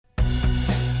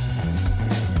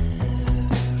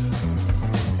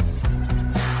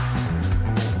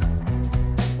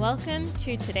Welcome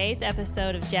to today's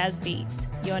episode of Jazz Beats,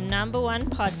 your #1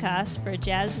 podcast for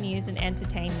jazz news and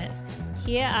entertainment.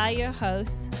 Here are your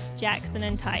hosts, Jackson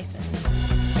and Tyson.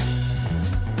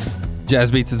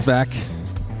 Jazz Beats is back.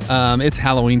 It's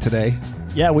Halloween today.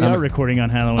 Yeah, we are recording on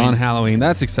Halloween. On Halloween.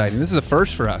 That's exciting. This is a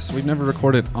first for us. We've never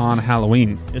recorded on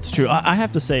Halloween. It's true. I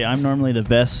have to say, I'm normally the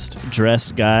best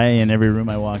dressed guy in every room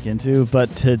I walk into,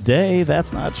 but today,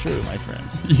 that's not true, my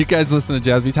friends. You guys listen to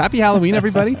Jazz Beats. Happy Halloween,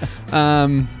 everybody.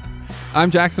 I'm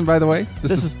Jackson, by the way.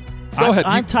 This is Go ahead.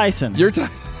 I'm Tyson. You're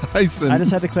Tyson. I just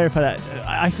had to clarify that.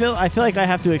 I feel like I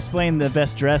have to explain the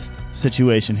best dressed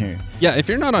situation here. Yeah, if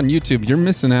you're not on YouTube, you're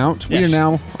missing out. We are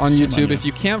now on YouTube. If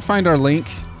you can't find our link,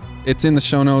 it's in the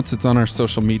show notes. It's on our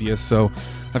social media. So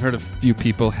I've heard a few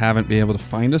people haven't been able to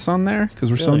find us on there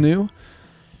because we're so new.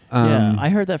 Yeah, I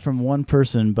heard that from one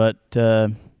person, but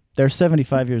they're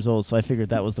 75 years old, so I figured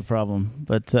that was the problem.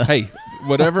 But hey,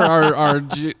 whatever our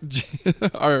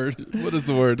what is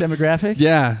the word? Demographic?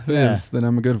 Yeah, is, then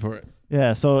I'm good for it.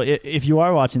 Yeah, so if you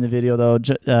are watching the video,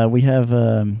 though, we have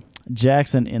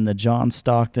Jackson in the John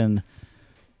Stockton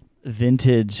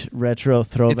vintage retro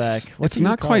throwback. It's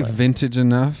not quite vintage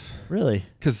enough. Really?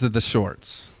 Because of the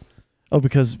shorts. Oh,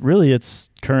 because really it's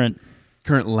current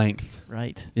length.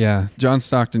 Right. Yeah. John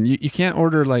Stockton. You can't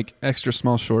order like extra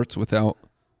small shorts without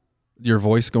your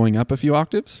voice going up a few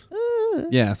octaves.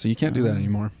 Yeah, so you can't do that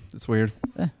anymore. It's weird.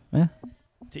 Yeah.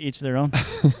 To each their own.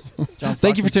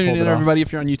 Thank you for tuning in, everybody.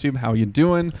 If you're on YouTube, how are you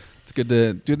doing? It's good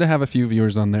to have a few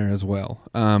viewers on there as well.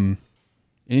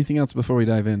 Anything else before we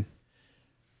dive in?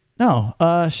 No.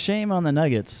 Shame on the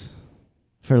Nuggets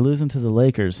for losing to the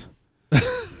Lakers.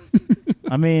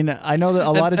 I mean, I know that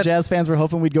a lot of Jazz fans were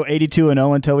hoping we'd go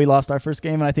 82-0 until we lost our first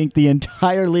game, and I think the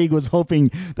entire league was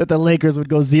hoping that the Lakers would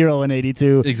go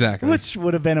 0-82. Exactly. Which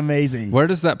would have been amazing. Where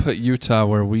does that put Utah,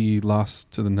 where we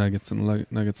lost to the Nuggets and the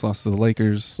Nuggets lost to the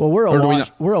Lakers? Well, we're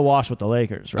awash with the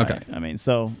Lakers, right? Okay. I mean,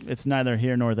 so it's neither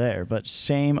here nor there, but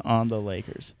shame on the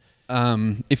Lakers.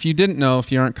 If you didn't know,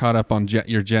 if you aren't caught up on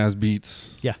your Jazz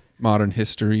Beats modern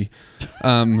history,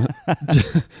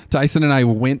 Tyson and I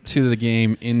went to the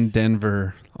game in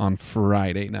Denver on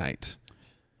Friday night.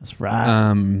 That's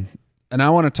right. And I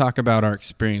want to talk about our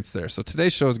experience there. So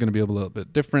today's show is going to be a little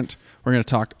bit different. We're going to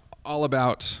talk all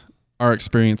about our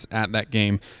experience at that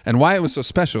game and why it was so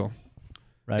special.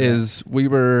 Right. It's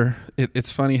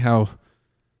funny how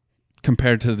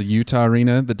compared to the Utah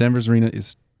arena, the Denver's arena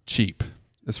is cheap.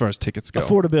 As far as tickets go.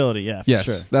 Affordability, yeah, yes,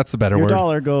 sure. That's the better word. Your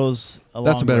dollar goes a long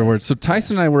way. That's a better word. So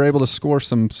Tyson and I were able to score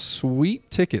some sweet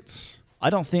tickets.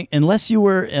 I don't think, unless you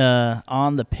were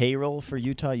on the payroll for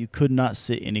Utah, you could not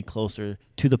sit any closer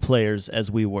to the players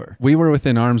as we were. We were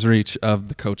within arm's reach of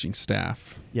the coaching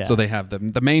staff. Yeah. So they have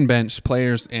the main bench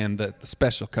players and the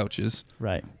special coaches.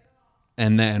 Right.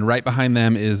 And then right behind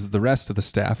them is the rest of the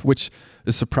staff, which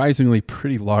is surprisingly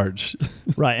pretty large.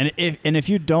 Right. And if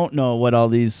you don't know what all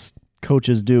these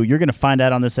coaches do, you're going to find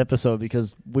out on this episode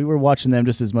because we were watching them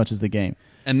just as much as the game.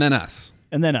 And then us.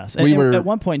 And at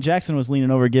one point, Jackson was leaning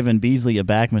over giving Beasley a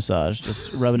back massage,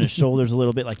 just rubbing his shoulders a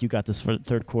little bit like, you got this for the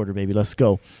third quarter, baby. Let's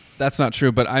go. That's not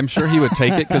true, but I'm sure he would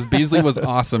take it because Beasley was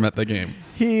awesome at the game.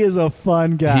 He is a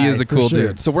fun guy. He is a cool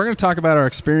dude. So we're going to talk about our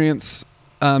experience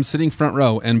sitting front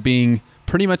row and being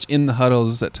pretty much in the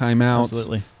huddles at timeouts.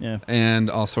 Absolutely, yeah. And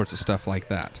all sorts of stuff like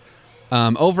that.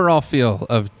 Overall feel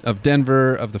of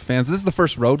Denver, of the fans. This is the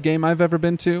first road game I've ever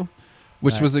been to,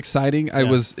 which was exciting. Yeah.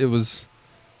 It was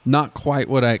not quite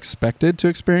what I expected to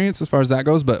experience as far as that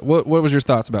goes, but what was your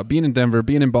thoughts about being in Denver,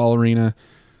 being in Ball Arena?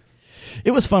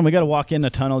 It was fun. We got to walk in a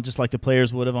tunnel just like the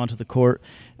players would have onto the court.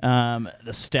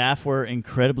 The staff were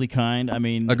incredibly kind. I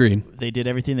mean, agreed. They did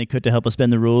everything they could to help us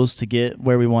bend the rules to get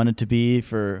where we wanted to be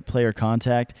for player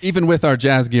contact. Even with our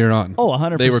Jazz gear on. Oh,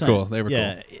 100%. They were cool.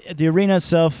 Yeah. The arena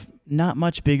itself, not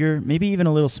much bigger, maybe even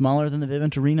a little smaller than the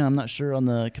Vivint Arena. I'm not sure on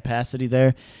the capacity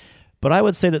there. But I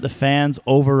would say that the fans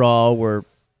overall were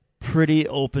pretty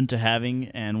open to having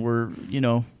and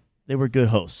they were good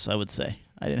hosts, I would say.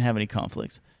 I didn't have any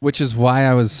conflicts. Which is why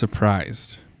I was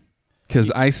surprised.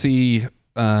 Because I see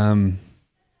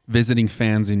visiting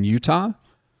fans in Utah,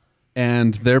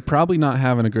 and they're probably not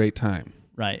having a great time.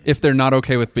 Right. If they're not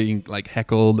okay with being like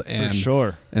heckled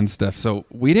and stuff. So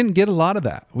we didn't get a lot of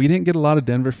that. We didn't get a lot of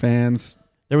Denver fans.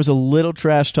 There was a little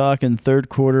trash talk in third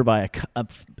quarter by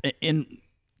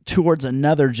towards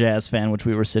another Jazz fan, which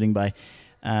we were sitting by.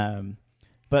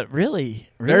 But really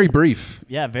very brief.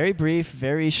 Yeah, very brief,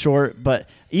 very short. But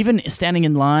even standing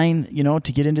in line,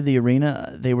 to get into the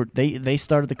arena, they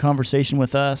started the conversation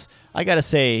with us. I got to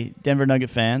say, Denver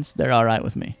Nugget fans, they're all right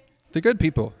with me. They're good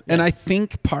people. Yeah. And I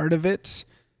think part of it,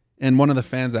 and one of the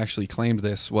fans actually claimed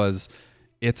this, was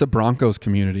it's a Broncos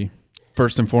community.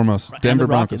 First and foremost, Right. Denver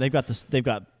And the Rockets, Broncos. they've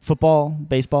got football,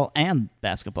 baseball, and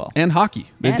basketball. And hockey.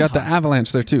 They've And got the hockey.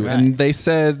 Avalanche there too. Right. And they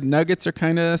said Nuggets are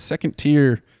kind of second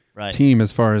tier Right. team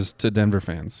as far as to Denver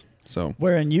fans. So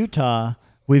Where in Utah,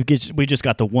 we just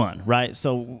got the one, right?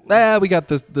 So we got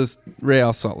this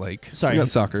Real Salt Lake. Sorry. We got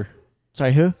soccer.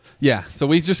 sorry, who? Yeah, so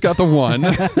we just got the one.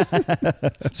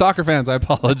 Soccer fans, I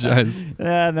apologize.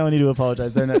 No need to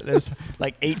apologize. There's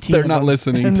like 18. They're of not them,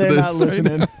 listening and to they're this not right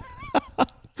listening.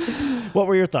 What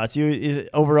were your thoughts?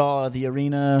 Overall, the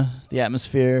arena, the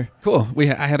atmosphere, Cool.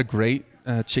 I had a great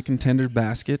chicken tender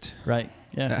basket right?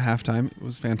 Yeah. at halftime. It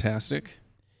was fantastic.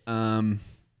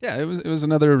 It was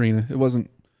another arena. It wasn't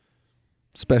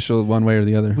special one way or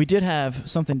the other. We did have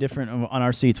something different on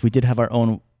our seats. We did have our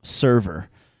own server.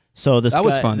 So That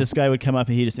was fun. This guy would come up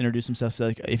and he just introduced himself. So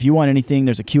like, if you want anything,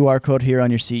 there's a QR code here on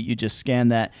your seat. You just scan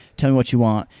that, tell me what you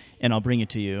want, and I'll bring it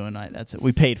to you. And that's it.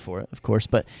 We paid for it, of course,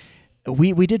 but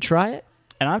we did try it.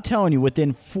 And I'm telling you,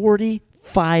 within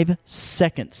 45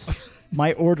 seconds,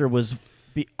 my order was.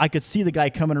 I could see the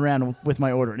guy coming around with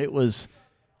my order, and it was.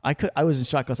 I was in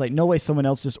shock. I was like, no way someone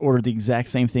else just ordered the exact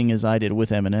same thing as I did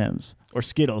with M&Ms or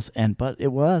Skittles. But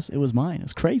it was mine.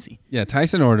 It's crazy. Yeah,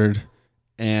 Tyson ordered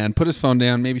and put his phone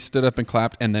down, maybe stood up and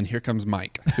clapped, and then here comes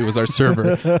Mike, who was our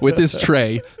server, with his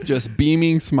tray, just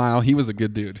beaming smile. He was a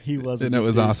good dude. He was a and good it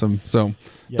was dude. awesome. So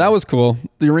Yeah. that was cool.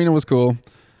 The arena was cool.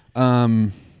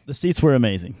 The seats were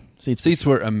amazing. Seats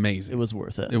were amazing. It was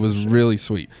worth it. It was really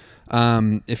sweet.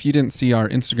 If you didn't see our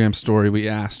Instagram story, we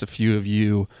asked a few of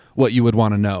you what you would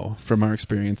want to know from our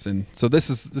experience, and so this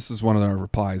is one of our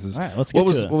replies. Is All right, let's get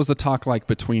to it. What was the talk like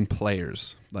between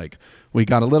players? Like, we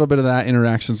got a little bit of that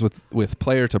interactions with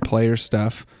player to player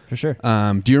stuff. For sure.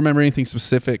 Do you remember anything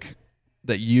specific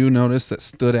that you noticed that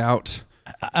stood out?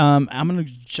 I'm going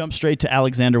to jump straight to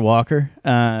Alexander Walker.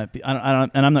 And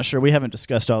I'm not sure. We haven't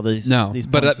discussed all these. No, these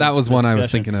but points that of was one I was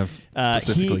discussion. thinking of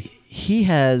specifically. He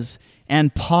has,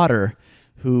 and Potter,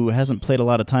 who hasn't played a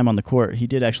lot of time on the court, he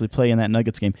did actually play in that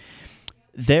Nuggets game.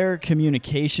 Their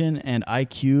communication and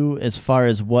IQ as far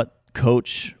as what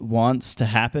coach wants to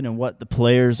happen and what the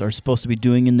players are supposed to be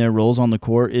doing in their roles on the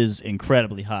court is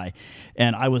incredibly high.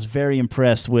 And I was very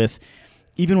impressed with,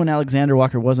 even when Alexander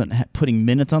Walker wasn't putting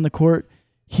minutes on the court,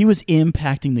 he was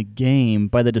impacting the game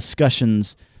by the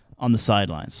discussions on the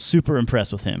sidelines. Super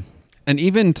impressed with him. And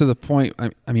even to the point,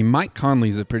 I mean, Mike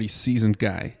Conley's a pretty seasoned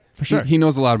guy. For sure. He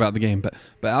knows a lot about the game, but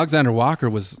Alexander Walker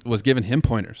was giving him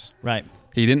pointers. Right.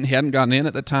 He hadn't gotten in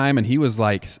at the time, and he was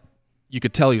like, you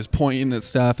could tell he was pointing at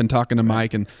stuff and talking to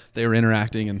Mike, and they were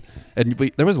interacting, and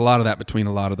there was a lot of that between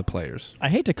a lot of the players. I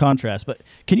hate to contrast, but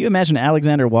can you imagine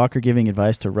Alexander Walker giving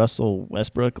advice to Russell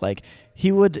Westbrook? Like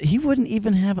he wouldn't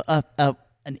even have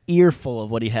an earful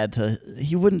of what he had to.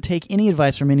 He wouldn't take any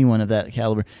advice from anyone of that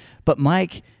caliber. But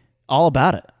Mike, all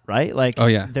about it, right? Like, oh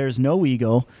yeah, there's no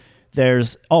ego.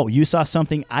 There's, you saw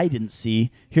something I didn't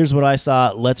see. Here's what I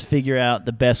saw. Let's figure out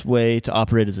the best way to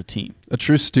operate as a team. A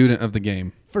true student of the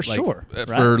game. For sure.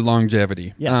 For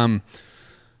longevity. Yeah.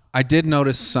 I did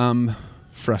notice some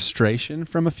frustration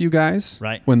from a few guys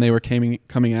right. when they were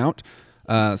coming out.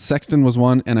 Sexton was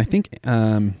one, and I think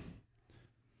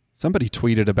somebody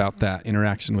tweeted about that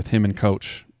interaction with him and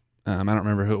Coach. I don't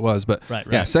remember who it was, but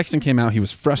yeah, Sexton came out. He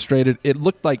was frustrated. It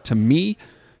looked like to me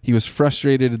he was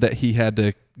frustrated that he had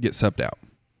to get subbed out.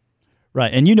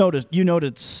 Right, and you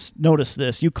noticed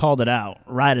this. You called it out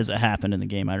right as it happened in the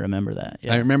game. I remember that.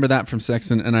 Yeah. I remember that from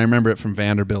Sexton, and I remember it from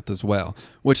Vanderbilt as well,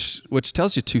 which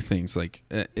tells you two things. Like,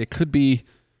 it could be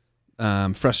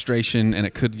frustration, and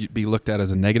it could be looked at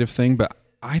as a negative thing, but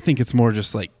I think it's more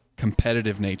just like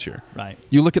competitive nature. Right.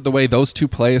 You look at the way those two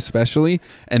play, especially,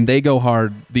 and they go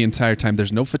hard the entire time.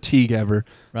 There's no fatigue ever.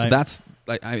 Right. So that's,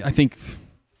 I think,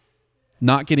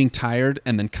 not getting tired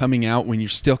and then coming out when you're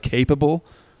still capable.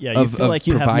 Yeah, you feel like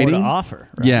you have more to offer.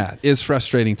 Right? Yeah, is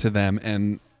frustrating to them,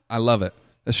 and I love it.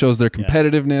 It shows their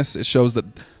competitiveness. It shows that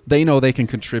they know they can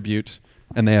contribute,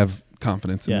 and they have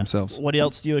confidence in themselves. What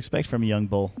else do you expect from a young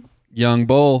bull? Young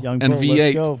bull and V8.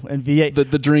 Let's go. And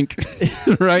V8. The drink,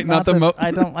 right? not the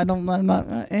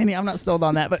I'm not sold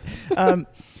on that, but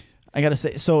I got to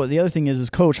say, so the other thing is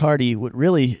Coach Hardy would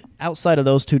really, outside of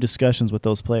those two discussions with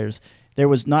those players, there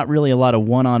was not really a lot of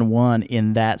one-on-one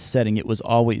in that setting. It was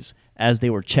always as they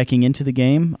were checking into the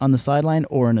game on the sideline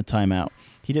or in a timeout.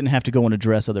 He didn't have to go and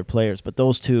address other players, but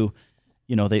those two,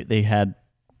 they had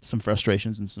some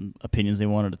frustrations and some opinions they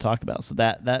wanted to talk about. So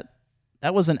that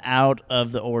was an out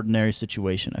of the ordinary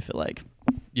situation, I feel like.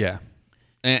 Yeah.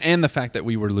 And the fact that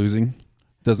we were losing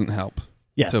doesn't help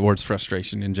towards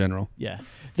frustration in general. Yeah.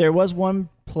 There was one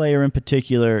player in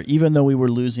particular, even though we were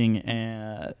losing,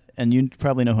 and you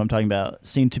probably know who I'm talking about,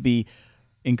 seemed to be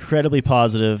incredibly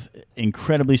positive,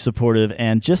 incredibly supportive,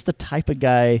 and just the type of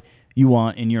guy you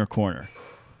want in your corner.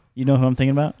 You know who I'm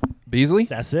thinking about? Beasley?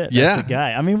 That's it. Yeah. That's the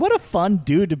guy. I mean, what a fun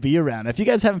dude to be around. If you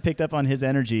guys haven't picked up on his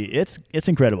energy, it's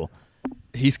incredible.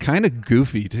 He's kind of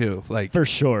goofy too. Like For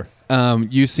sure.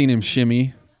 you've seen him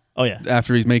shimmy Oh, yeah.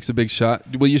 after he makes a big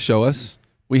shot. Will you show us?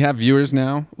 We have viewers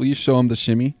now. Will you show them the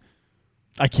shimmy?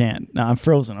 I can't. No, I'm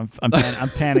frozen. I'm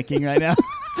panicking right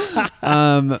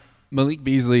now. Malik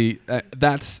Beasley,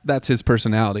 that's his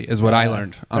personality, is what I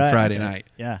learned on Friday night.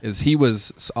 Yeah. Is he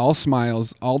was all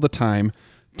smiles all the time,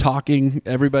 talking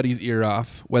everybody's ear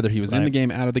off, whether he was in the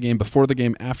game, out of the game, before the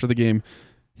game, after the game.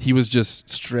 He was just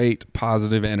straight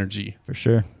positive energy. For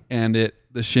sure. And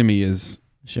the shimmy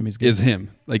Shimmy's good. is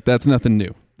him. Like, that's nothing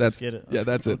new. That's Let's get it. yeah,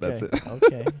 that's it. That's it.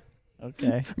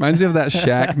 Okay. Reminds me of that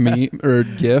Shaq meme or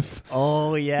GIF.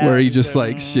 Oh, yeah. Where he just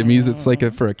like shimmies. It's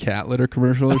like for a cat litter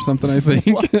commercial or something, I think.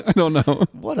 I don't know.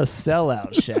 What a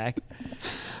sellout, Shaq.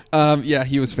 Yeah,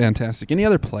 he was fantastic. Any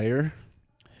other player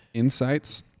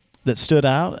insights? That stood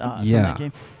out from that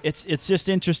game? It's just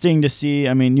interesting to see.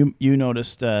 I mean, you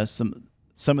noticed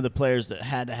some of the players that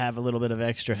had to have a little bit of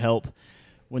extra help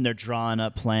when they're drawing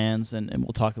up plans, and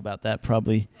we'll talk about that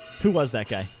probably. Who was that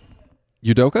guy?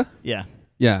 Udoka? Yeah.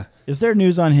 Yeah. Is there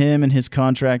news on him and his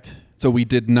contract? So we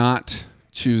did not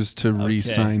choose to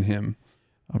re-sign him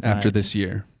after Right. this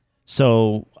year.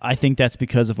 So I think that's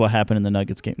because of what happened in the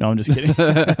Nuggets game. No, I'm just kidding.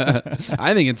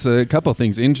 I think it's a couple of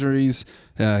things. Injuries,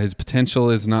 his potential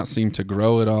has not seemed to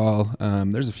grow at all.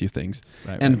 There's a few things.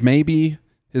 And maybe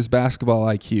his basketball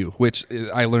IQ, which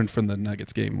I learned from the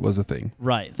Nuggets game, was a thing.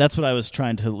 Right. That's what I was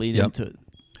trying to lead into.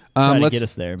 To get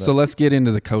us there. But. So let's get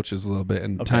into the coaches a little bit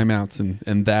and timeouts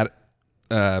and that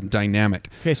dynamic.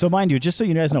 Okay, so mind you, just so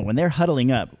you guys know, when they're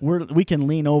huddling up, we can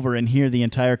lean over and hear the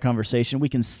entire conversation. We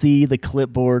can see the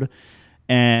clipboard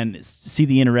and see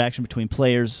the interaction between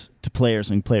players to players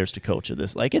and players to coach of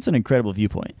this. Like, it's an incredible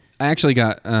viewpoint. I actually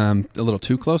got a little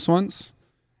too close once.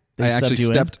 I actually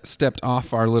stepped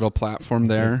off our little platform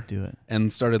there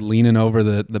and started leaning over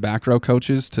the back row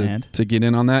coaches to get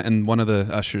in on that. And one of the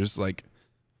ushers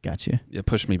Gotcha. Yeah,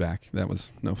 pushed me back. That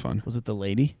was no fun. Was it the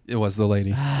lady? It was the lady.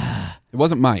 It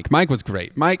wasn't Mike. Mike was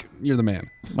great. Mike, you're the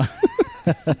man.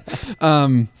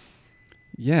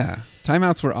 Yeah,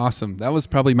 timeouts were awesome. That was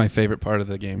probably my favorite part of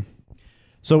the game.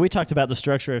 So we talked about the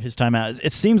structure of his timeout.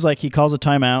 It seems like he calls a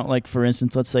timeout, like, for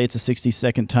instance, let's say it's a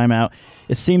 60-second timeout.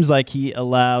 It seems like he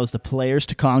allows the players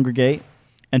to congregate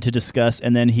and to discuss,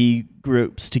 and then he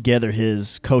groups together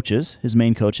his coaches, his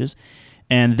main coaches,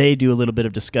 and they do a little bit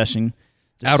of discussion.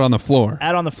 Out on the floor,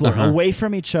 away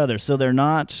from each other, so they're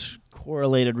not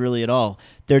correlated really at all.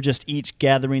 They're just each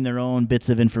gathering their own bits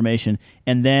of information,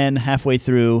 and then halfway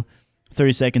through,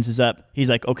 30 seconds is up, he's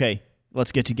like, okay,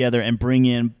 let's get together and bring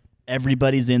in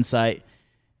everybody's insight,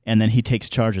 and then he takes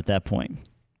charge at that point.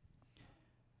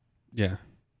 Yeah.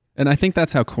 And I think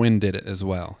that's how Quinn did it as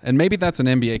well. And maybe that's an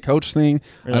NBA coach thing.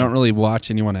 Really? I don't really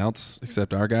watch anyone else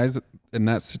except our guys in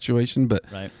that situation, but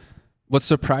what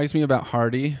surprised me about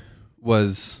Hardy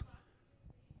was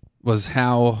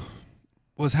how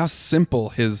simple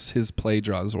his play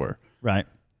draws were. Right.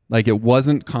 Like, it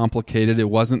wasn't complicated. It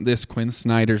wasn't this Quinn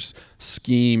Snyder's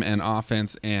scheme and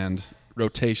offense and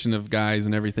rotation of guys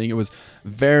and everything. It was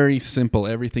very simple,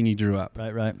 everything he drew up.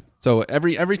 Right. So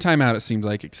every time out, it seemed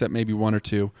like, except maybe one or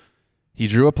two, he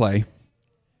drew a play,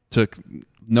 took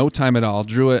no time at all,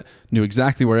 drew it, knew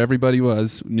exactly where everybody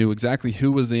was, knew exactly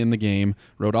who was in the game,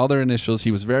 wrote all their initials.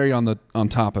 He was very on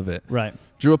top of it. Right.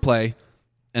 Drew a play,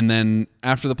 and then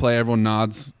after the play, everyone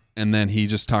nods, and then he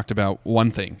just talked about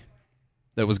one thing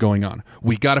that was going on.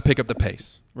 We got to pick up the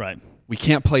pace. Right. We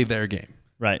can't play their game.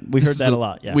 Right. We heard that a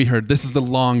lot. Yeah. We heard this is the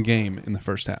long game in the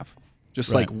first half.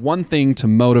 Just like one thing to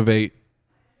motivate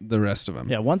the rest of them.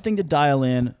 Yeah, one thing to dial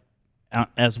in,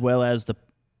 as well as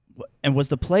was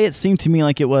the play, it seemed to me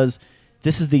like it was,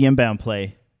 this is the inbound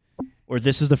play, or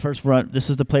this is the first run, this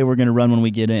is the play we're going to run when we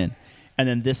get in, and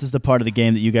then this is the part of the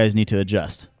game that you guys need to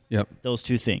adjust. Yep. Those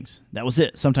two things. That was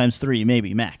it. Sometimes three,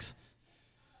 maybe, max.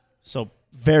 So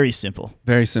very simple.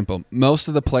 Very simple. Most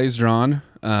of the plays drawn,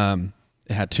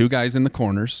 it had two guys in the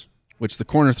corners, which the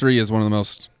corner three is one of the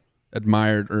most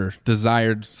admired or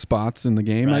desired spots in the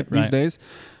game these days.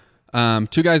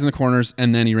 Two guys in the corners,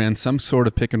 and then he ran some sort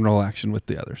of pick and roll action with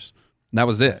the others. And that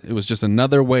was it. It was just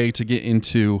another way to get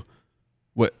into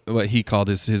what he called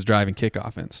his drive and kick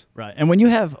offense. Right. And when you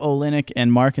have Olynyk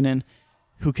and Markkanen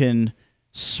who can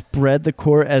spread the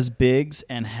court as bigs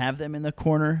and have them in the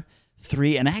corner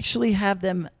three and actually have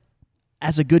them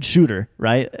as a good shooter,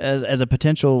 right, as a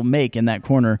potential make in that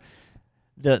corner,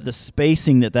 the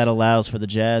spacing that allows for the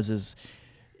Jazz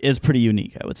is pretty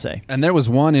unique, I would say. And there was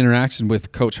one interaction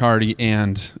with Coach Hardy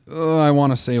and I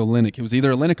want to say Olynyk. It was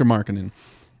either Olynyk or Markkanen.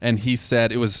 And he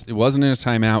said it wasn't in a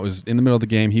timeout. It was in the middle of the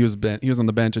game. He was on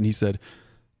the bench, and he said,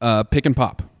 pick and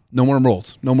pop. No more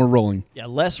rolls. No more rolling. Yeah,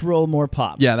 less roll, more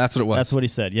pop. Yeah, that's what it was. That's what he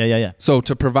said. Yeah. So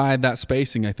to provide that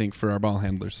spacing, I think, for our ball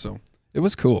handlers. So it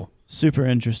was cool. Super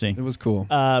interesting. It was cool.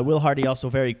 Will Hardy also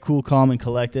very cool, calm, and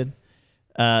collected.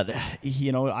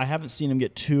 I haven't seen him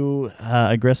get too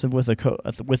aggressive with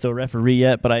a referee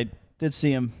yet, but I did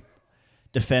see him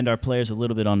defend our players a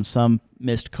little bit on some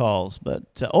missed calls.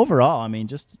 But overall, I mean,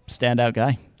 just standout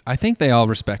guy. I think they all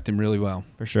respect him really well.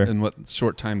 For sure. In what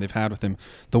short time they've had with him.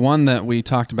 The one that we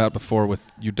talked about before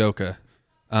with Udoka,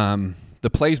 the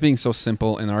plays being so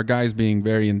simple and our guys being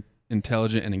very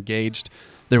intelligent and engaged,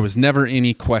 there was never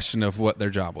any question of what their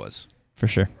job was. For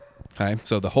sure. Okay,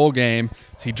 so the whole game,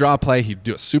 he'd draw a play, he'd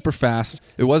do it super fast.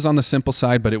 It was on the simple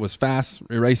side, but it was fast,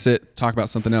 erase it, talk about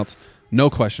something else. No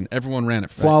question. Everyone ran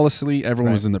it flawlessly.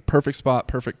 Everyone was in the perfect spot,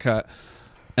 perfect cut.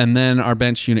 And then our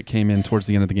bench unit came in towards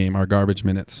the end of the game, our garbage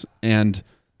minutes. And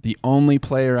the only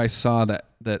player I saw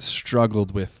that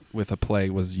struggled with a play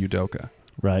was Udoka.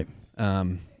 Right.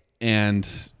 And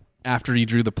after he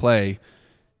drew the play,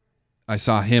 I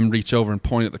saw him reach over and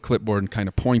point at the clipboard and kind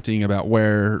of pointing about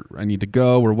where I need to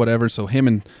go or whatever. So him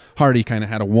and Hardy kind of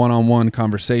had a one-on-one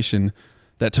conversation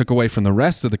that took away from the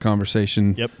rest of the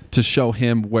conversation to show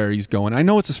him where he's going. I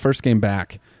know it's his first game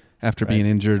back after being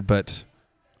injured, but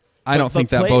I don't think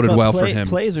that boded well for him.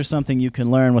 Plays are something you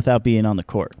can learn without being on the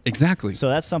court. Exactly. So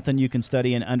that's something you can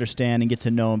study and understand and get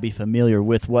to know and be familiar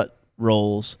with what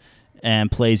roles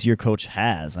and plays your coach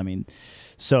has. I mean,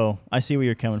 so I see where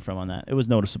you're coming from on that. It was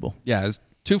noticeable. Yeah, it's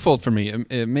twofold for me.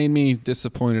 It made me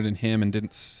disappointed in him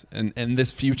and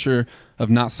this future of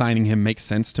not signing him makes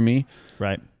sense to me.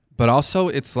 Right. But also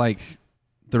it's like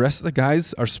the rest of the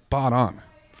guys are spot on.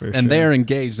 And they are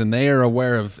engaged and they are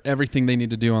aware of everything they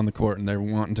need to do on the court and they're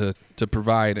wanting to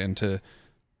provide and to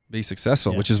be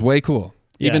successful, which is way cool.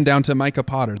 Even down to Micah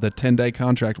Potter, the 10-day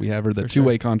contract we have or the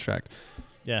two-way contract.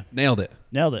 Yeah. Nailed it.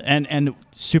 And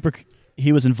super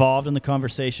he was involved in the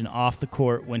conversation off the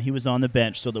court when he was on the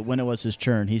bench so that when it was his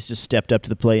turn, he's just stepped up to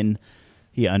the plate and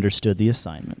he understood the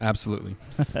assignment. Absolutely.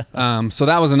 So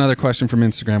that was another question from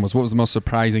Instagram was what was the most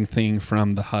surprising thing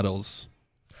from the huddles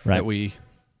that we –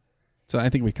 so I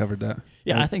think we covered that.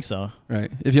 Yeah, right? I think so. Right.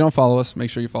 If you don't follow us, make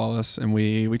sure you follow us. And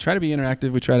we try to be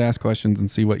interactive. We try to ask questions and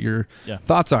see what your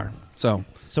thoughts are. So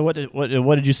what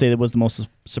did you say that was the most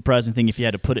surprising thing if you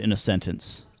had to put it in a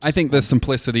sentence? I think the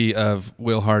simplicity of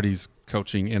Will Hardy's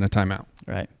coaching in a timeout.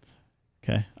 Right.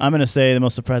 Okay. I'm going to say the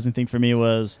most surprising thing for me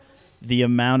was the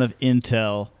amount of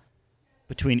intel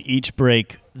between each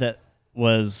break that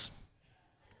was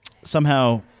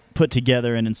somehow put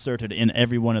together and inserted in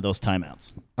every one of those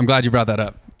timeouts. I'm glad you brought that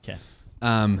up. Okay.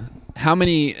 How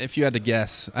many, if you had to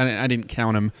guess, I didn't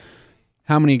count them,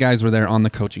 how many guys were there on the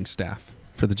coaching staff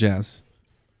for the Jazz?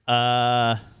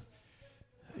 Got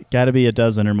to be a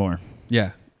dozen or more.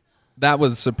 Yeah. That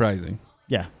was surprising.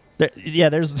 Yeah.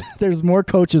 There's more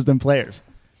coaches than players.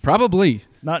 Probably.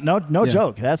 No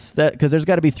joke. That's that because there's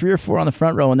got to be 3 or 4 on the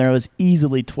front row and there was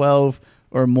easily 12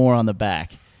 or more on the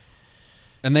back.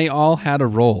 And they all had a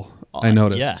role, I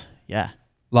noticed. Yeah.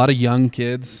 A lot of young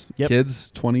kids, Yep.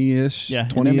 kids, 20-ish, Yeah,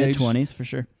 20 in their age. mid-20s for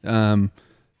sure.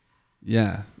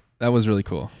 Yeah, that was really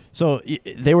cool. So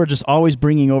they were just always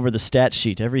bringing over the stat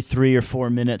sheet every 3 or 4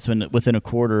 minutes within a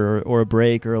quarter or a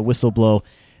break or a whistle blow.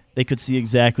 They could see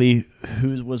exactly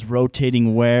who was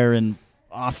rotating where and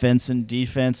offense and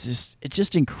defense. It's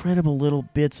just incredible little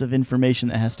bits of information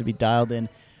that has to be dialed in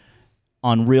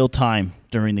on real time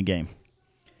during the game.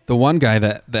 The one guy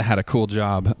that had a cool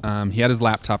job, he had his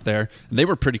laptop there. And they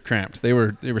were pretty cramped. They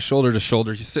were shoulder to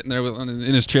shoulder. He's sitting there in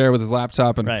his chair with his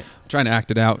laptop and trying to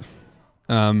act it out.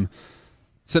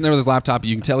 Sitting there with his laptop,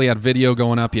 you can tell he had video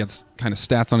going up. He had kind of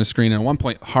stats on his screen. And at one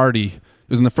point, Hardy, it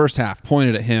was in the first half,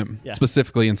 pointed at him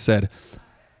specifically and said,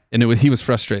 and he was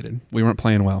frustrated. We weren't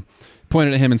playing well.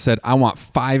 Pointed at him and said, I want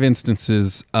 5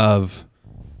 instances of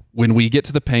when we get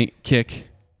to the paint, kick,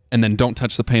 and then don't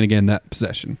touch the paint again that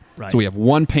possession. Right. So we have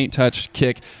 1 paint touch,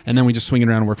 kick, and then we just swing it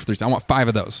around and work for 3. So I want 5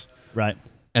 of those. Right.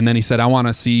 And then he said, I want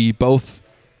to see both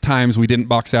times we didn't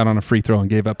box out on a free throw and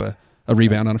gave up a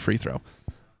rebound on a free throw.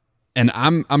 And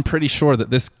I'm pretty sure that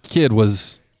this kid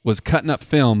was cutting up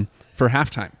film for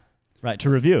halftime. Right, to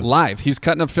review. Live. He was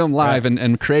cutting up film live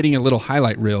and creating a little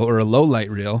highlight reel or a low light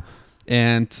reel,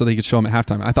 and so they could show him at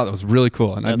halftime. I thought that was really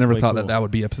cool, and I've never thought that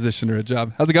would be a position or a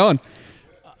job. How's it going?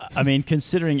 I mean,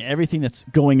 considering everything that's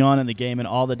going on in the game and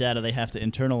all the data they have to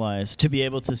internalize, to be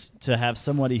able to have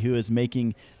somebody who is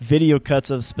making video cuts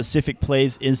of specific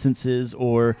plays, instances,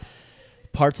 or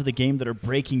parts of the game that are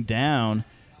breaking down,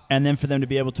 and then for them to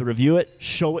be able to review it,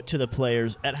 show it to the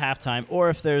players at halftime, or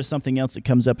if there's something else that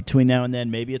comes up between now and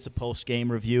then, maybe it's a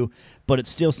post-game review, but it's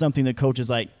still something the coach is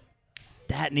like,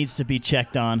 that needs to be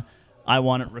checked on. I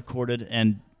want it recorded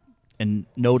and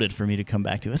noted for me to come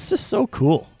back to. It's just so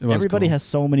cool. Everybody has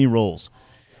so many roles.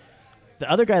 The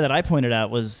other guy that I pointed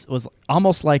out was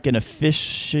almost like an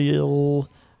officiator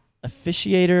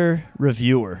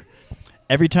reviewer.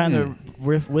 Every time the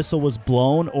whistle was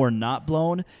blown or not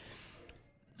blown,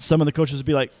 some of the coaches would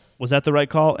be like, was that the right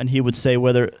call? And he would say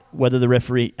whether the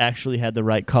referee actually had the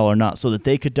right call or not, so that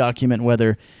they could document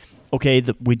whether, okay,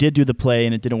 we did do the play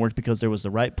and it didn't work because there was the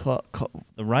right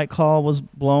call was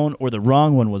blown or the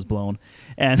wrong one was blown.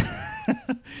 And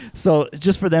so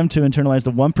just for them to internalize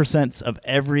the 1% of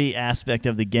every aspect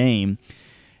of the game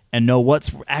and know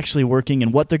what's actually working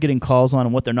and what they're getting calls on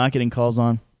and what they're not getting calls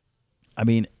on, I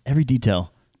mean, every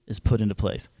detail is put into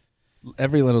place.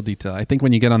 Every little detail. I think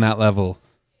when you get on that level,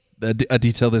 a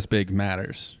detail this big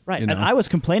matters. Right. You know? And I was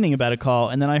complaining about a call,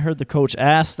 and then I heard the coach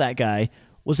ask that guy,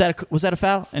 was that a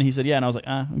foul? And he said, yeah. And I was like,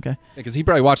 okay. Because he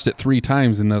probably watched it 3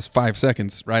 times in those 5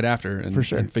 seconds right after and, for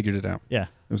sure. And figured it out. Yeah.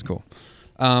 It was cool.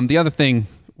 The other thing,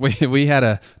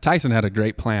 Tyson had a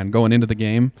great plan going into the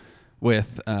game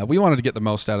with, we wanted to get the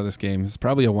most out of this game. It's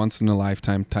probably a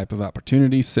once-in-a-lifetime type of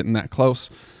opportunity, sitting that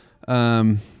close.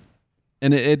 And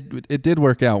it did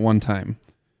work out one time.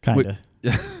 Kind of.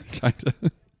 Yeah, kind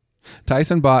of.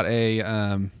 Tyson bought a,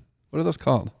 what are those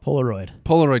called?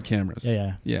 Polaroid cameras.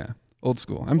 Yeah. Old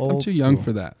school. I'm too young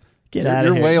for that. Get out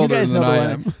of here. You're way older than I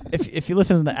am. If you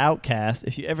listen to Outkast,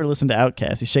 if you ever listen to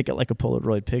Outkast, you shake it like a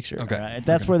Polaroid picture. Okay. Right?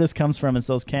 That's where this comes from. It's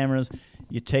those cameras.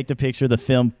 You take the picture, the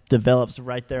film develops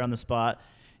right there on the spot.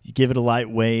 You give it a light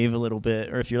wave a little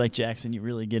bit, or if you're like Jackson, you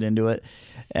really get into it.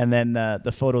 And then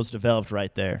the photo's developed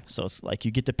right there. So it's like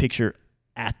you get the picture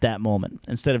at that moment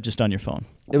instead of just on your phone.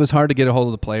 It was hard to get a hold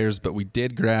of the players, but we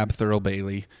did grab Thurl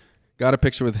Bailey. Got a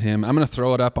picture with him. I'm going to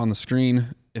throw it up on the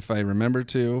screen if I remember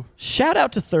to. Shout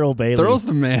out to Thurl Bailey. Thurl's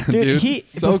the man, dude.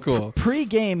 So cool.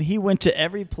 Pre-game, he went to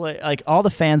every play, like all the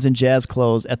fans in Jazz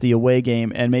clothes at the away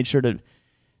game, and made sure to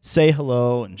say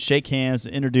hello and shake hands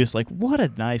and introduce. Like, what a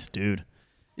nice dude.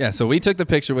 Yeah, so we took the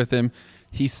picture with him.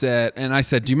 He said, and I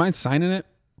said, do you mind signing it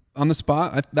on the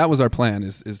spot? That was our plan,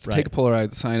 is to take a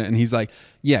Polaroid, sign it. And he's like,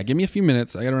 yeah, give me a few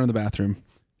minutes. I got to run to the bathroom,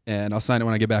 and I'll sign it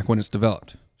when I get back when it's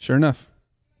developed. Sure enough.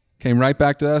 Came right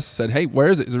back to us, said, hey, where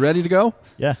is it? Is it ready to go?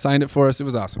 Yeah. Signed it for us. It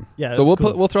was awesome. Yeah, so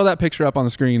we'll throw that picture up on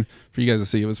the screen for you guys to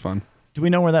see. It was fun. Do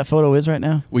we know where that photo is right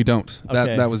now? We don't.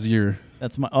 Okay. That was your...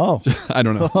 That's my... I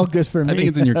don't know. Oh, good for me. I think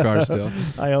it's in your car still.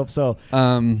 I hope so.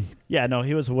 Yeah, no,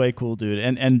 he was a way cool dude.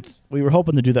 And we were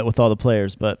hoping to do that with all the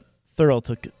players, but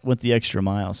Thurl went the extra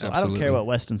mile. So absolutely. I don't care what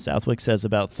Weston Southwick says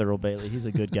about Thurl Bailey. He's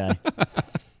a good guy.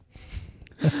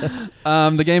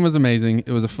 The game was amazing.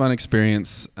 It was a fun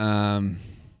experience.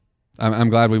 I'm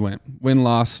glad we went. Win,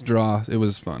 loss, draw. It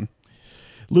was fun.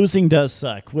 Losing does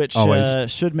suck, which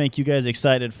should make you guys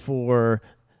excited for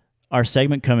our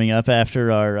segment coming up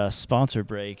after our sponsor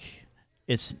break.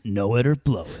 It's Know It or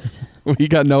Blow It. We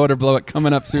got Know It or Blow It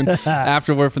coming up soon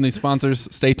after word from these sponsors.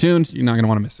 Stay tuned. You're not going to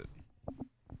want to miss it.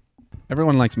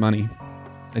 Everyone likes money.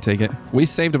 I take it. We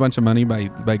saved a bunch of money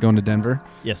by going to Denver.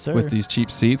 Yes, sir. With these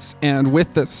cheap seats. And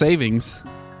with the savings,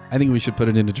 I think we should put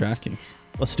it into DraftKings.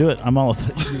 Let's do it. I'm all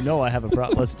I have a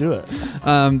problem. Let's do it.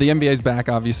 The NBA's back,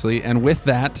 obviously. And with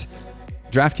that,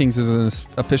 DraftKings is an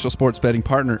official sports betting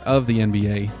partner of the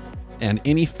NBA. And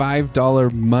any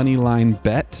 $5 money line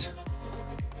bet,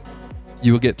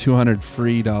 you will get $200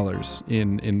 free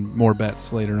in more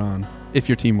bets later on if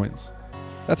your team wins.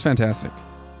 That's fantastic.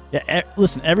 Yeah,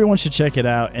 listen, everyone should check it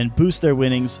out and boost their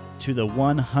winnings to the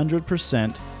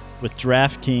 100% with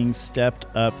DraftKings stepped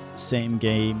up same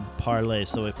game parlay.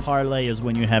 So a parlay is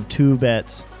when you have 2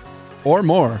 bets or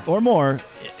more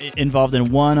involved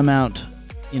in one amount.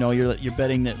 You know, you're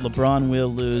betting that LeBron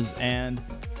will lose and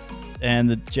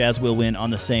the Jazz will win on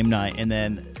the same night, and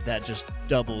then that just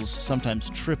doubles, sometimes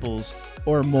triples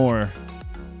or more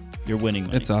your winning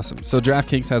money. It's awesome. So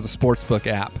DraftKings has a sportsbook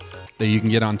app that you can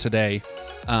get on today.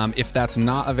 If that's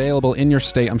not available in your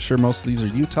state, I'm sure most of these are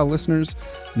Utah listeners,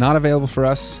 not available for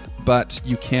us, but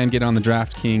you can get on the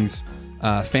DraftKings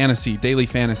daily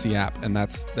fantasy app, and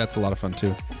that's a lot of fun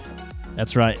too.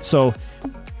 That's right. So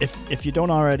if you don't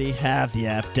already have the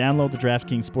app, download the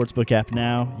DraftKings Sportsbook app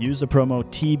now. Use the promo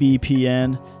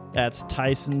TBPN. That's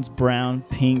Tyson's Brown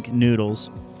Pink Noodles.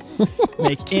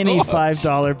 Make any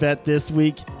 $5 bet this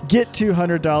week. Get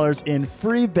 $200 in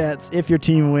free bets if your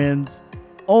team wins.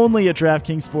 Only at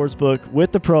DraftKings Sportsbook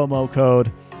with the promo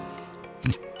code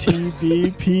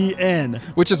TBPN.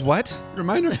 Which is what?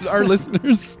 Remind our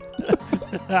listeners.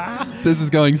 This is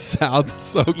going south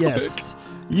so quick. Yes.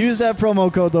 Use that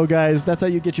promo code, though, guys. That's how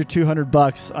you get your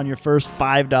 $200 on your first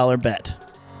 $5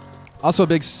 bet. Also, a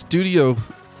big studio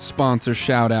sponsor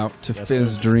shout out to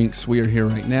Fizz Drinks. We are here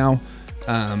right now.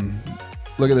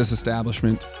 Look at this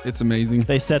establishment. It's amazing.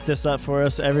 They set this up for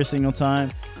us every single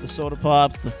time. The soda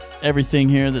pop, everything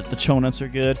here, the chonuts are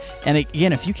good. And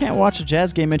again, if you can't watch a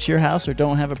Jazz game at your house or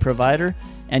don't have a provider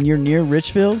and you're near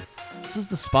Richfield, this is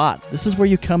the spot. This is where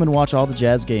you come and watch all the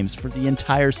Jazz games for the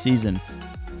entire season.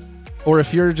 Or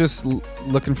if you're just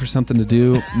looking for something to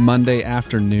do Monday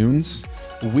afternoons,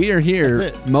 we are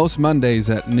here most Mondays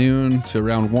at noon to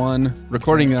around 1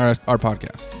 recording our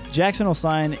podcast. Jackson will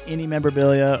sign any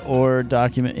memorabilia or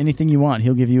document, anything you want.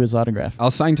 He'll give you his autograph.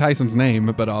 I'll sign Tyson's name,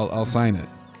 but I'll sign it.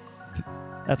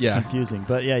 That's confusing,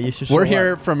 but yeah, you should show We're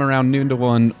here up. from around noon to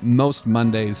 1 most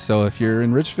Mondays, so if you're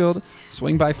in Richfield,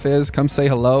 swing by Fizz, come say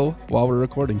hello while we're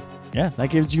recording. Yeah, that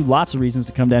gives you lots of reasons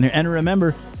to come down here. And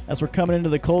remember, as we're coming into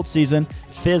the cold season,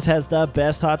 Fizz has the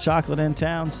best hot chocolate in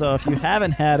town, so if you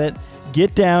haven't had it,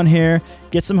 get down here,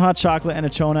 get some hot chocolate and a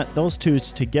chonut. Those two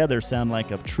together sound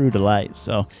like a true delight,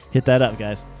 so hit that up,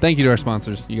 guys. Thank you to our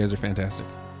sponsors. You guys are fantastic.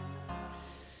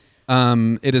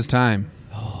 It is time.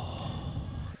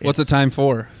 What's the time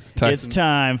for, Tyson? It's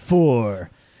time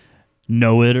for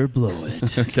Know It or Blow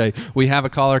It. Okay, we have a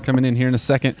caller coming in here in a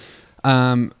second.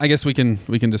 I guess we can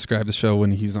describe the show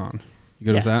when he's on. You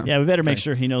good with that? Yeah, we better make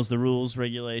sure he knows the rules,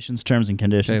 regulations, terms, and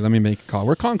conditions. Okay, let me make a call.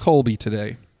 We're calling Colby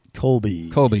today. Colby.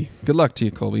 Good luck to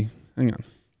you, Colby. Hang on.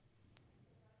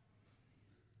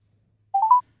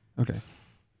 Okay.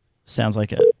 Sounds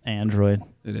like an android.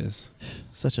 It is.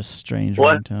 Such a strange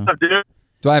What ringtone. up, dude?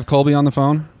 Do I have Colby on the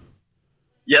phone?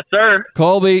 Yes, sir.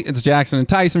 Colby, it's Jackson and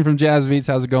Tyson from Jazz Beats.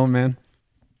 How's it going, man?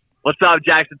 What's up,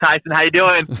 Jackson Tyson? How you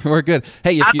doing? We're good.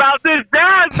 Hey, How about this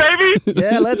jazz, baby?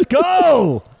 Yeah, let's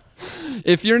go.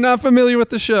 if you're not familiar with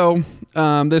the show,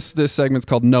 this segment's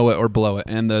called Know It or Blow It.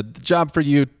 And the job for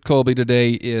you, Colby,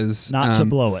 today is... Not to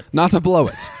blow it. Not to blow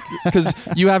it. Because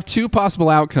you have two possible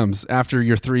outcomes after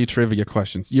your 3 trivia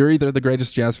questions. You're either the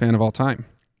greatest jazz fan of all time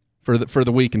for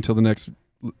the week until the next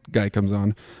guy comes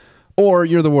on, or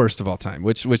you're the worst of all time,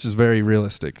 which is very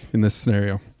realistic in this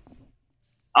scenario.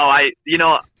 Oh,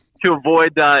 to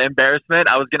avoid embarrassment,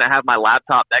 I was gonna have my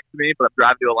laptop next to me, but I'm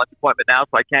driving to a lunch appointment now,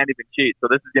 so I can't even cheat. So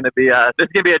this is gonna be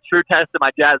a true test of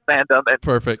my jazz fandom, and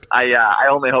Perfect. I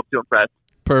only hope to impress.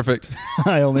 Perfect.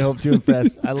 I only hope to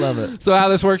impress. I love it. So how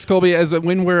this works, Colby, is that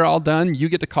when we're all done, you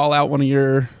get to call out one of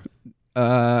your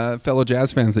fellow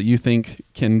jazz fans that you think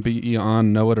can be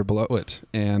on Know It or Blow It,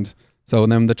 and so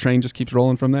then the train just keeps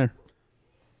rolling from there.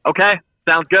 Okay,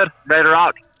 sounds good. Ready to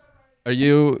rock. Are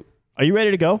you ready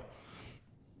to go?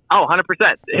 Oh, 100%.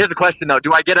 Here's a question, though.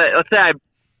 Do I get let's say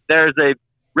there's a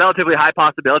relatively high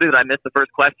possibility that I missed the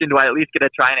first question. Do I at least get to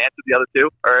try and answer the other 2?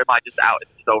 Or am I just out?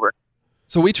 It's just over?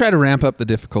 So we try to ramp up the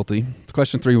difficulty.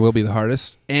 Question 3 will be the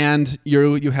hardest, and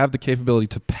you have the capability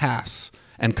to pass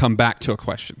and come back to a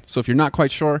question. So if you're not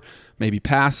quite sure, maybe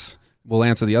pass. We'll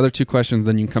answer the other 2 questions,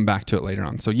 then you can come back to it later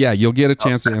on. So yeah, you'll get a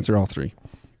chance to answer all 3.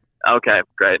 Okay,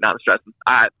 great. Now I'm stressing.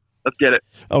 All right, let's get it.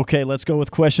 Okay, let's go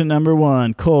with question number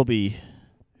 1. Colby,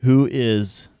 who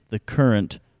is the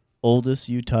current oldest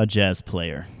Utah Jazz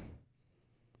player?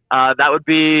 That would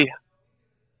be,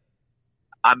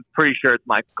 I'm pretty sure it's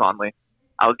Mike Conley.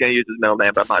 I was going to use his middle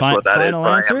name, but I'm not sure what that is. Final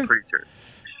But answer? I am pretty sure.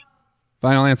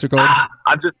 Final answer, Colby?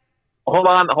 I'm just, hold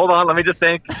on. Let me just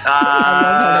think.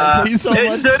 I love he's so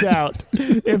much doubt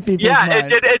in people's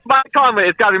minds. It's Mike Conley.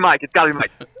 It's got to be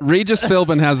Mike. Regis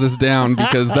Philbin has this down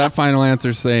because that final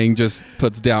answer saying just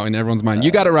puts doubt in everyone's mind.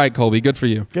 You got it right, Colby. Good for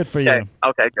you. Good for you.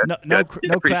 Okay, good. No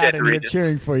Appreciate crowd in here Regis.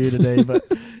 cheering for you today, but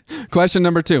Question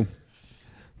number 2.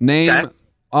 Name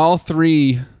all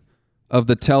 3 of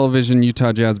the television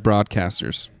Utah Jazz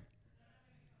broadcasters.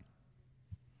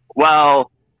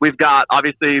 Well, we've got,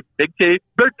 obviously, Big T.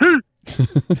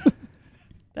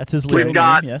 that's his legal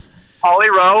got- name, yes. Paulie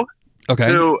Rowe, Okay.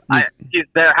 who he's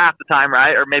there half the time,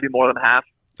 right? Or maybe more than half.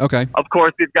 Okay. Of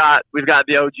course, we've got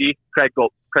the OG, Craig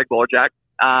Bolerjack.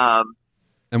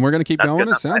 And we're going to keep That's going. good It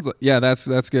enough, sounds like, yeah,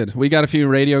 that's good. We got a few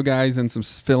radio guys and some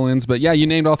fill-ins, but yeah, you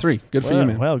named all 3. Good for you,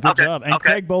 man. Well, good Okay, job. And okay,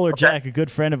 Craig Bolerjack, a good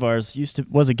friend of ours,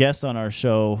 was a guest on our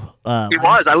show. He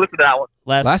was. I listened to that one.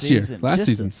 last year. season. Last Just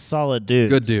season. a solid dude.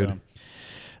 Good dude.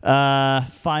 So.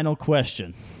 Final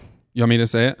question. You want me to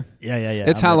say it? Yeah.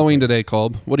 It's Halloween today,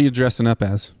 Colb. What are you dressing up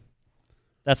as?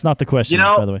 That's not the question,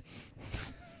 by the way.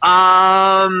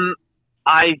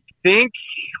 I think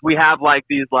we have like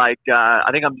these I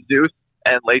think I'm Zeus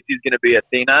and Lacey's going to be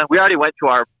Athena. We already went to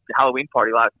our Halloween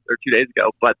party 2 days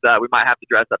ago, but we might have to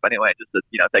dress up anyway just to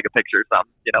take a picture or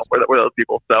something. We're those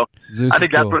people. So Zeus I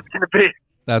think that's what it's going to be.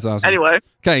 That's awesome. Anyway,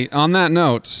 okay. On that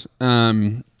note,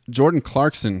 Jordan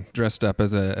Clarkson dressed up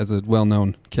as a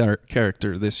well-known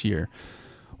character this year.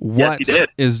 What yes, he did.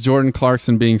 is Jordan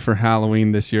Clarkson being for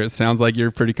Halloween this year? It sounds like you're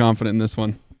pretty confident in this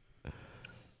one.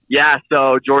 Yeah,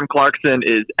 so Jordan Clarkson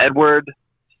is Eduardo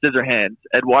Scissorhands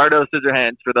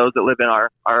for those that live in our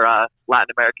Latin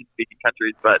American speaking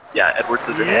countries. But yeah, Edward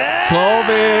Scissorhands.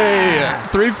 Yeah!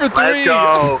 Colby, 3 for 3.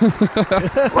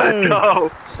 Let's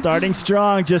go. Starting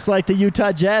strong, just like the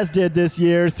Utah Jazz did this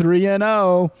year,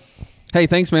 3-0. Hey,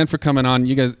 thanks, man, for coming on.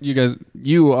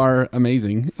 You are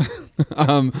amazing.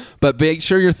 But make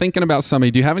sure you're thinking about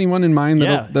somebody. Do you have anyone in mind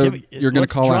that you're going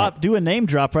to call out? Do a name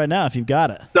drop right now if you've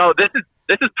got it. So this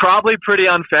is probably pretty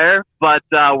unfair, but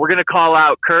we're going to call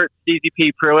out Kurt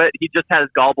CZP Pruitt. He just had his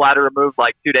gallbladder removed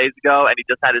 2 days ago, and he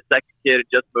just had his second kid and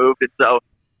just moved. And so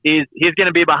he's going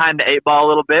to be behind the 8 ball a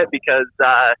little bit because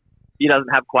he doesn't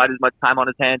have quite as much time on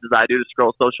his hands as I do to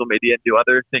scroll social media and do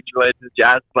other things related to the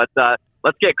Jazz. But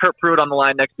let's get Kurt Pruitt on the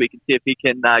line next week and see if he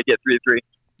can get 3-3.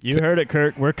 You heard it,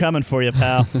 Kurt. We're coming for you,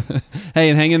 pal. Hey,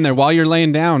 and hang in there. While you're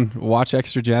laying down, watch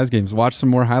extra Jazz games. Watch some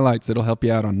more highlights. It'll help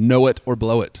you out on Know It or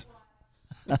Blow It.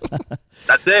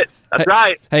 That's it. That's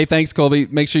right. Hey, thanks, Colby.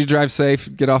 Make sure you drive safe,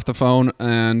 get off the phone,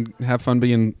 and have fun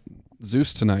being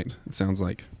Zeus tonight, it sounds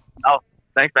like. Oh,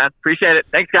 thanks, man. Appreciate it.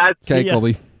 Thanks, guys. Okay,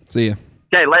 Colby. See ya.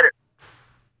 Okay, later.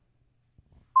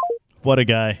 What a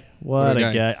guy. What a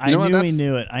guy. I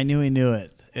knew he knew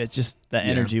it. It's just the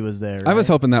energy was there. Right? I was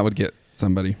hoping that would get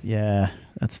somebody. Yeah,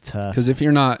 that's tough. Because if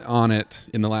you're not on it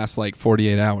in the last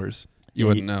 48 hours, you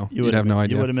wouldn't know. You'd have no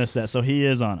idea. You would have missed that. So he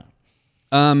is on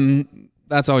it.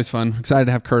 That's always fun. Excited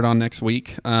to have Kurt on next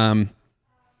week.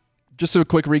 Just a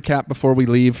quick recap before we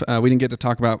leave. We didn't get to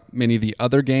talk about many of the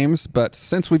other games, but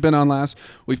since we've been on last,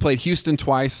 we've played Houston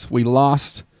twice. We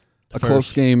lost a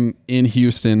close game in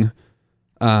Houston.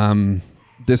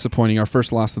 Disappointing, our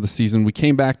first loss of the season. We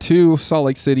came back to Salt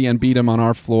Lake City and beat them on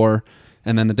our floor,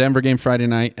 and then the Denver game Friday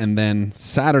night, and then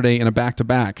Saturday in a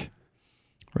back-to-back.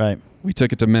 Right. We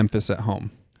took it to Memphis at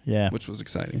home. Yeah. Which was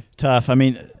exciting. Tough. I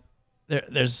mean,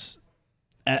 there's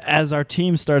as our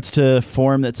team starts to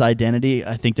form its identity,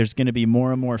 I think there's going to be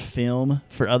more and more film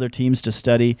for other teams to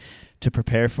study to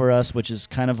prepare for us, which is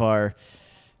kind of our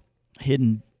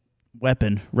hidden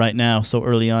weapon right now so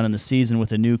early on in the season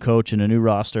with a new coach and a new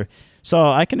roster. So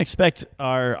I can expect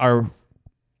our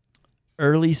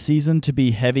early season to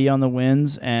be heavy on the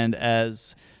wins, and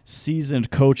as seasoned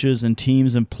coaches and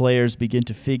teams and players begin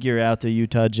to figure out the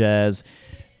Utah Jazz,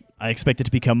 I expect it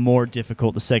to become more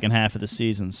difficult the second half of the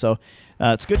season. So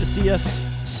it's good to see us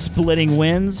splitting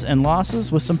wins and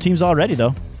losses with some teams already,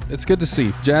 though. It's good to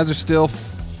see. Jazz are still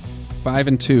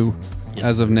 5-2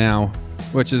 as of now,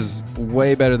 which is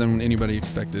way better than anybody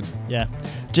expected. Yeah.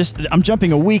 I'm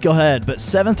jumping a week ahead, but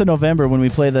 7th of November when we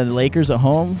play the Lakers at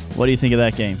home, what do you think of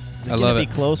that game? Is it going to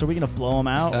be close? Are we going to blow them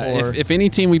out? If any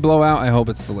team we blow out, I hope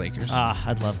it's the Lakers.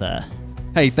 I'd love that.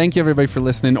 Hey, thank you everybody for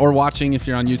listening or watching if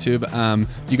you're on YouTube.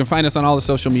 You can find us on all the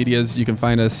social medias. You can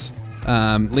find us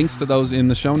links to those in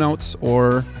the show notes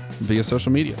or via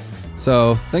social media.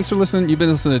 So thanks for listening. You've been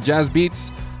listening to Jazz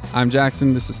Beats. I'm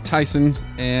Jackson. This is Tyson,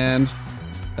 and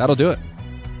that'll do it.